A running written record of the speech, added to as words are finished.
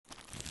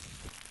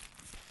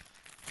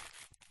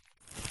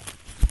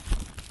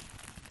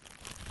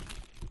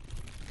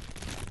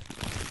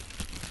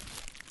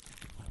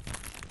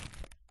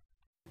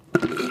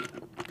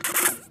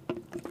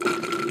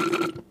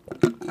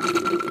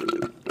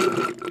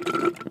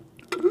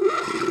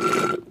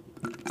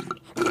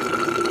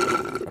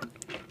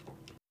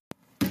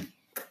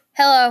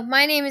Hello,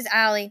 my name is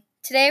Allie.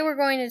 Today we're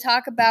going to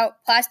talk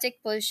about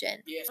plastic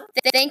pollution. Yes.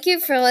 Thank you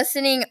for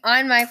listening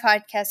on my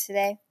podcast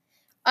today.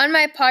 On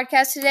my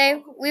podcast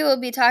today, we will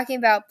be talking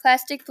about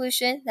plastic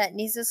pollution that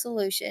needs a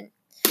solution.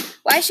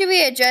 Why should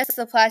we address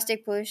the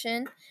plastic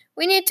pollution?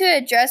 We need to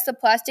address the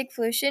plastic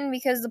pollution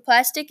because the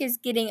plastic is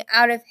getting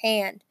out of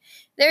hand.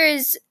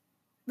 There's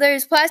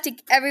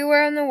plastic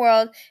everywhere in the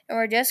world, and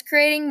we're just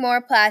creating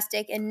more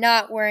plastic and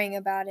not worrying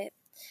about it.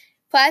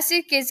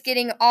 Plastic is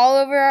getting all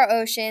over our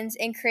oceans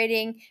and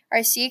creating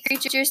our sea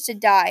creatures to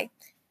die.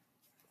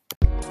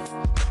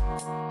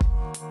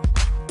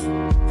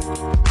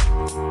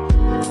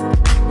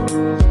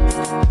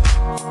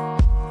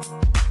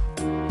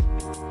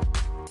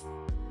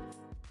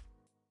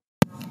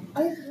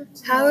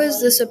 How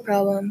is this a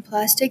problem?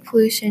 Plastic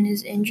pollution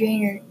is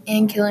injuring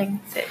and killing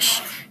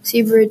fish,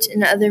 seabirds,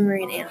 and other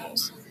marine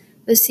animals.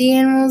 The sea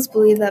animals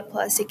believe that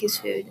plastic is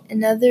food.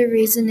 Another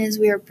reason is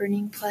we are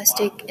burning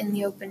plastic in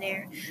the open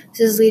air.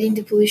 This is leading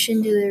to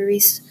pollution due to the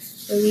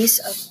release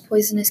of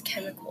poisonous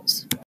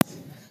chemicals.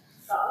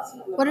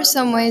 What are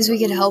some ways we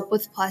could help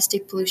with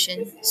plastic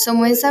pollution? Some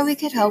ways that we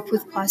could help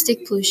with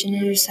plastic pollution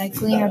is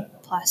recycling our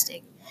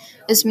plastic.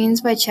 This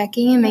means by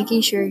checking and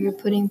making sure you're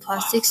putting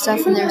plastic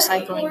stuff in the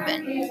recycling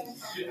bin.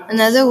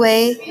 Another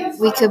way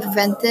we could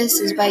prevent this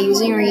is by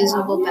using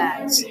reusable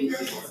bags.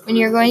 When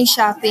you're going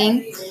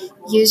shopping,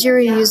 use your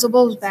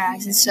reusable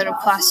bags instead of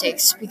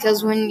plastics,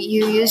 because when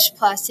you use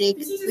plastic,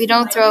 we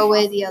don't throw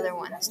away the other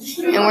ones,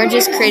 and we're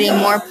just creating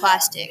more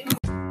plastic.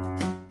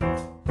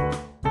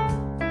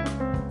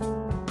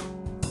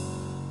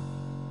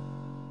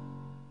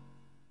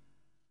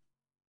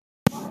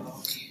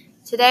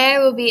 Today I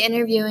will be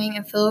interviewing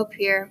a fellow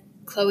peer,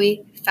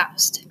 Chloe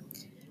Faust.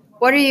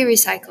 What are you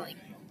recycling?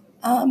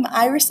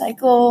 I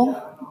recycle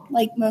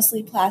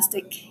mostly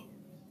plastic,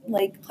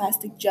 like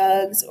plastic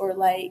jugs or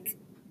like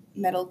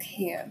metal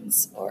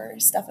cans or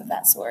stuff of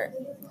that sort.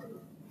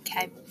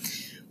 Okay.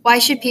 Why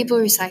should people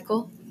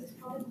recycle?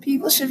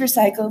 People should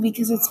recycle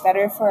because it's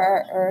better for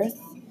our earth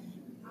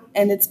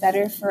and it's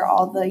better for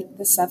all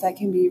the stuff that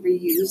can be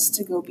reused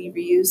to go be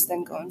reused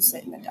than go and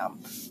sit in the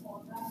dump.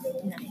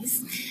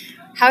 Nice.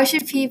 How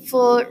should we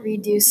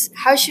reduce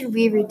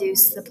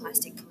the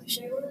plastic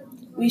pollution?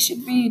 We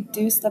should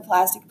reduce the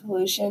plastic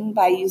pollution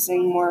by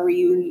using more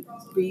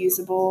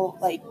reusable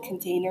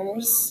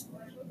containers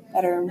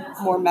that are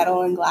more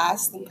metal and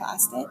glass than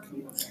plastic.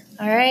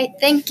 All right,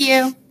 thank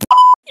you.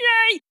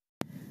 Yay!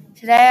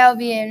 Today I'll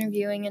be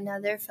interviewing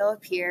another fellow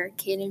peer,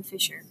 Caden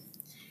Fisher.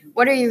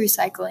 What are you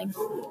recycling?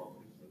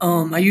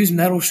 I use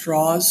metal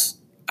straws.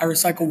 I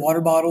recycle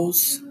water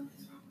bottles,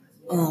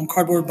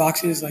 cardboard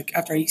boxes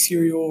after I eat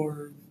cereal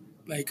or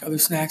other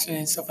snacks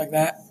and stuff like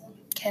that.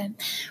 Okay.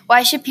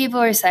 Why should people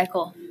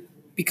recycle?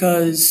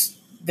 Because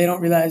they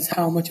don't realize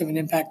how much of an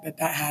impact that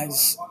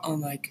has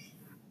on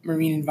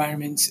marine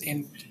environments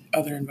and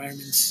other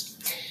environments.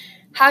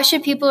 How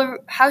should we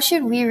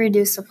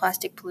reduce the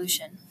plastic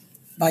pollution?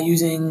 By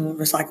using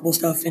recyclable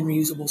stuff and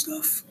reusable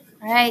stuff.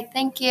 All right,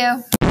 thank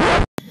you.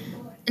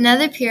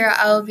 Another peer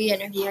I will be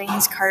interviewing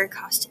is Carter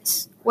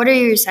Costas. What are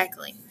you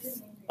recycling?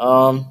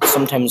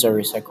 Sometimes I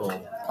recycle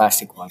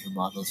plastic water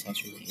bottles.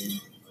 That's really good.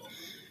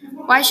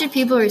 Why should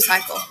people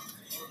recycle?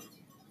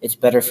 It's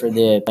better for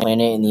the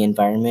planet and the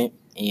environment,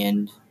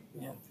 and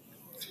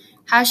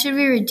How should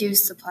we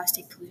reduce the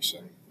plastic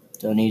pollution?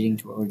 donating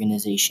to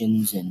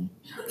organizations and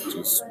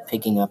just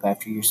picking up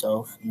after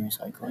yourself and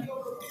recycling.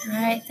 All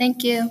right,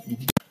 thank you.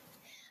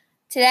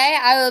 Today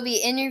I will be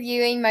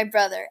interviewing my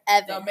brother,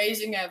 Evan. The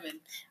amazing Evan.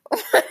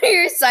 What are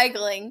you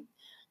recycling?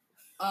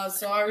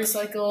 So I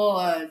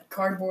recycle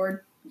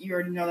cardboard. You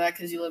already know that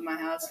because you live in my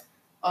house.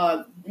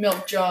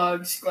 Milk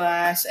jugs,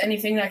 glass,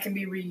 anything that can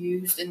be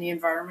reused in the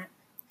environment.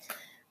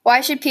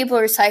 Why should people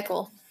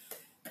recycle?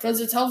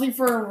 Because it's healthy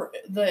for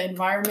the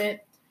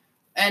environment.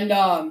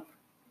 And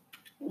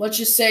let's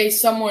just say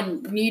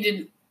someone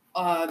needed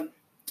sheetrock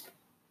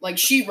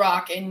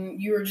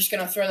and you were just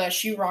going to throw that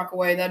sheetrock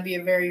away. That'd be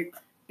a very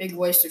big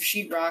waste of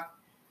sheetrock.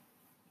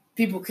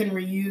 People can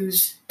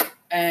reuse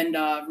and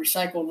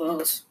recycle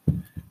those.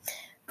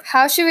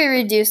 How should we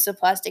reduce the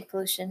plastic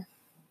pollution?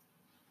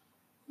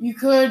 You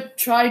could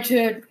try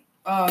to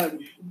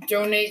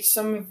donate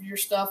some of your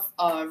stuff,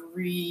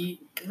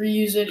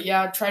 reuse it.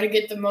 Yeah, try to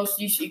get the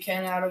most use you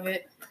can out of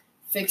it.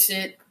 Fix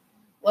it.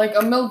 Like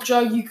a milk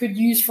jug you could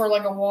use for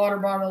a water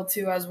bottle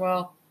too as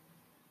well.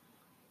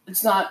 It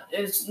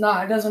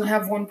doesn't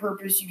have one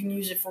purpose. You can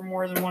use it for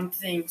more than one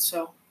thing.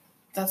 So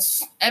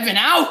that's Evan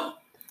out.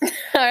 All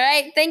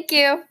right, thank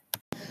you.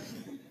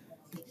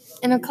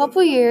 In a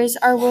couple years,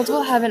 our world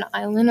will have an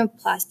island of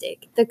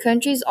plastic. The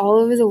countries all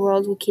over the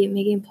world will keep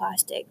making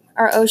plastic.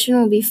 Our ocean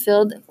will be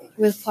filled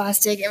with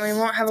plastic, and we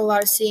won't have a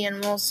lot of sea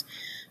animals,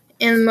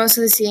 and most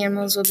of the sea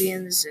animals will be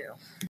in the zoo.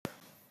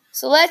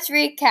 So let's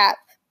recap.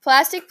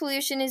 Plastic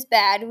pollution is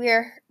bad. We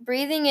are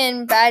breathing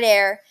in bad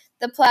air.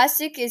 The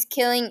plastic is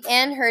killing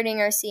and hurting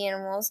our sea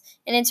animals,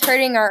 and it's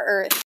hurting our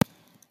earth.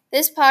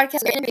 This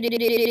podcast is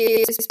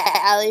produced by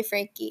Ali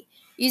Frankie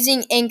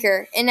using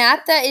Anchor, an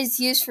app that is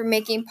used for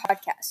making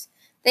podcasts.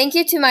 Thank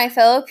you to my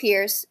fellow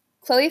peers,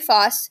 Chloe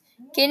Foss,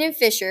 Kaden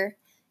Fisher,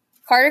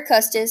 Carter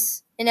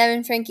Custis, and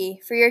Evan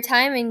Frankie, for your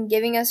time and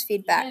giving us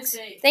feedback.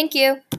 Thank you.